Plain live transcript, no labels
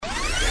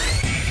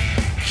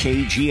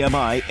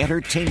KGMI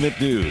Entertainment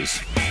News.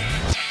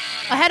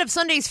 Ahead of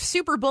Sunday's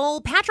Super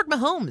Bowl, Patrick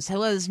Mahomes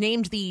was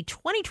named the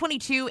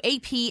 2022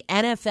 AP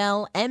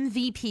NFL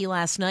MVP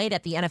last night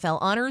at the NFL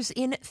Honors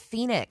in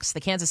Phoenix. The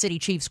Kansas City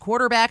Chiefs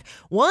quarterback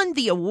won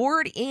the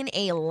award in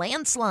a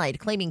landslide,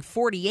 claiming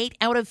 48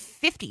 out of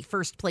 50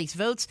 first-place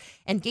votes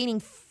and gaining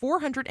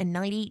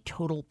 490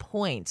 total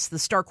points. The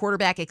star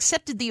quarterback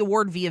accepted the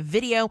award via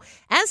video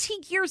as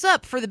he gears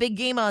up for the big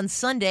game on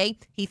Sunday.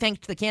 He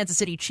thanked the Kansas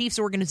City Chiefs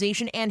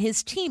organization and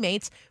his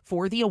teammates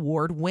for the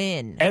award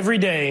win. Every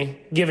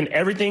day, given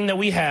everything that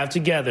we have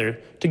together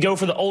to go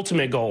for the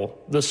ultimate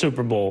goal, the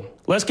Super Bowl.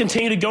 Let's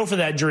continue to go for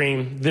that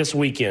dream this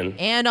weekend.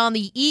 And on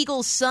the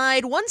Eagles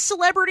side, one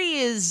celebrity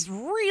is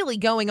really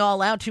going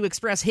all out to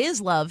express his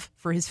love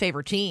for his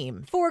favorite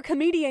team. For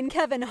comedian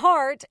Kevin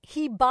Hart,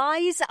 he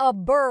buys a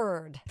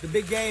bird. The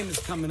big game is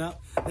coming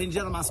up. Ladies and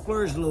gentlemen, I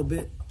splurged a little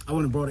bit. I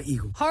went and brought an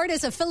eagle. Hart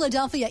is a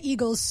Philadelphia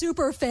Eagles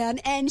super fan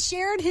and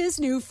shared his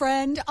new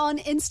friend on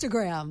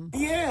Instagram.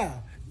 Yeah,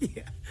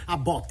 I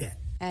bought that.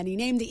 And he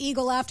named the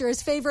eagle after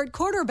his favorite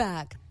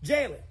quarterback.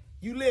 Jalen,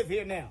 you live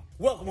here now.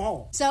 Welcome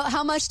home. So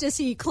how much does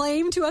he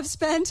claim to have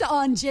spent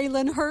on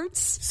Jalen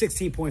Hurts?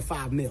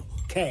 16.5 mil,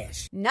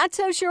 cash. Not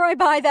so sure I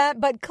buy that,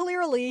 but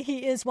clearly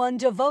he is one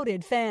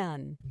devoted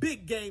fan.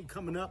 Big game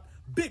coming up,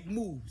 big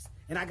moves,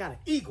 and I got an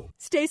eagle.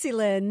 Stacey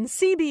Lynn,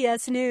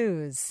 CBS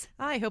News.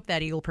 I hope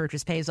that eagle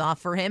purchase pays off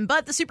for him.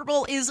 But the Super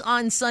Bowl is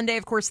on Sunday.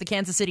 Of course, the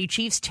Kansas City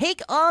Chiefs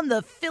take on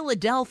the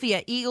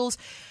Philadelphia Eagles.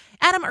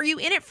 Adam, are you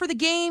in it for the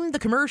game, the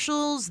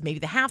commercials, maybe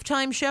the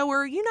halftime show,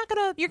 or you're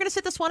gonna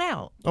sit this one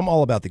out? I'm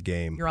all about the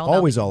game. You're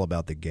always all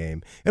about the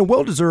game, and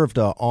well-deserved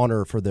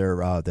honor for their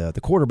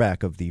the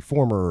quarterback of the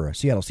former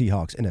Seattle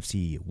Seahawks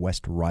NFC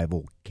West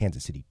rival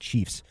Kansas City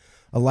Chiefs.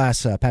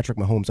 Alas, Patrick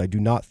Mahomes, I do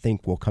not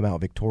think will come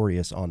out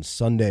victorious on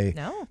Sunday.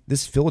 No.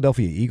 This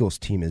Philadelphia Eagles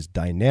team is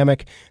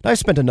dynamic, and I've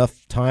spent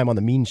enough time on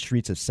the mean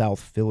streets of South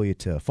Philly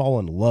to fall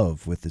in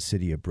love with the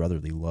city of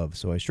brotherly love,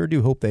 so I sure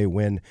do hope they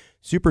win.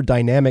 Super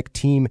dynamic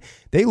team.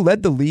 They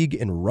led the league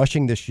in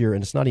rushing this year,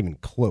 and it's not even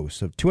close.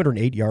 So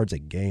 208 yards a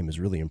game is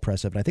really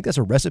impressive, and I think that's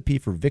a recipe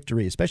for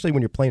victory, especially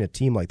when you're playing a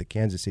team like the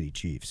Kansas City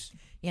Chiefs.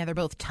 Yeah, they're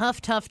both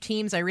tough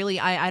teams.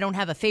 I don't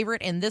have a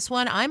favorite in this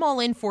one. I'm all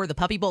in for the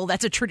Puppy Bowl.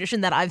 That's a tradition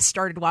that I've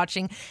started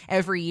watching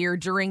every year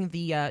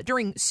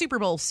during Super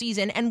Bowl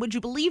season. And would you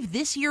believe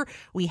this year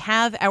we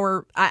have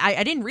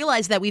I didn't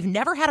realize that we've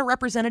never had a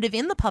representative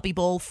in the Puppy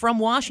Bowl from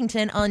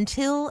Washington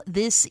until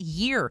this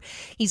year.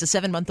 He's a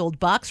 7-month-old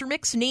boxer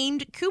mix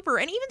named Cooper,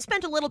 and even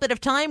spent a little bit of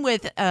time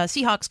with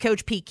Seahawks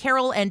coach Pete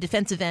Carroll and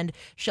defensive end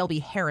Shelby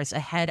Harris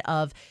ahead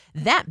of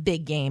that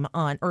big game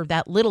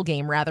that little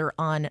game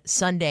on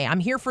Sunday. I'm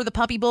here for the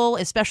Puppy Bowl,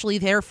 especially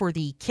there for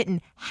the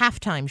Kitten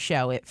halftime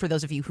show. For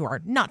those of you who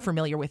are not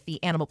familiar with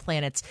the Animal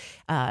Planet's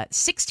the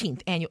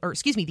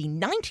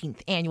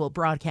 19th annual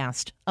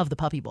broadcast of the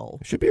Puppy Bowl.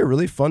 It should be a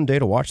really fun day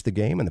to watch the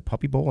game and the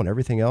Puppy Bowl and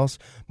everything else.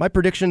 My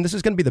prediction, this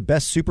is going to be the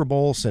best Super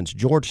Bowl since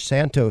George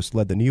Santos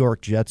led the New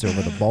York Jets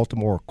over the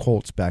Baltimore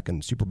Colts back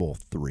in Super Bowl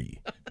III.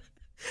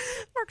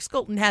 Mark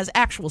Skolton has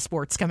actual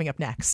sports coming up next.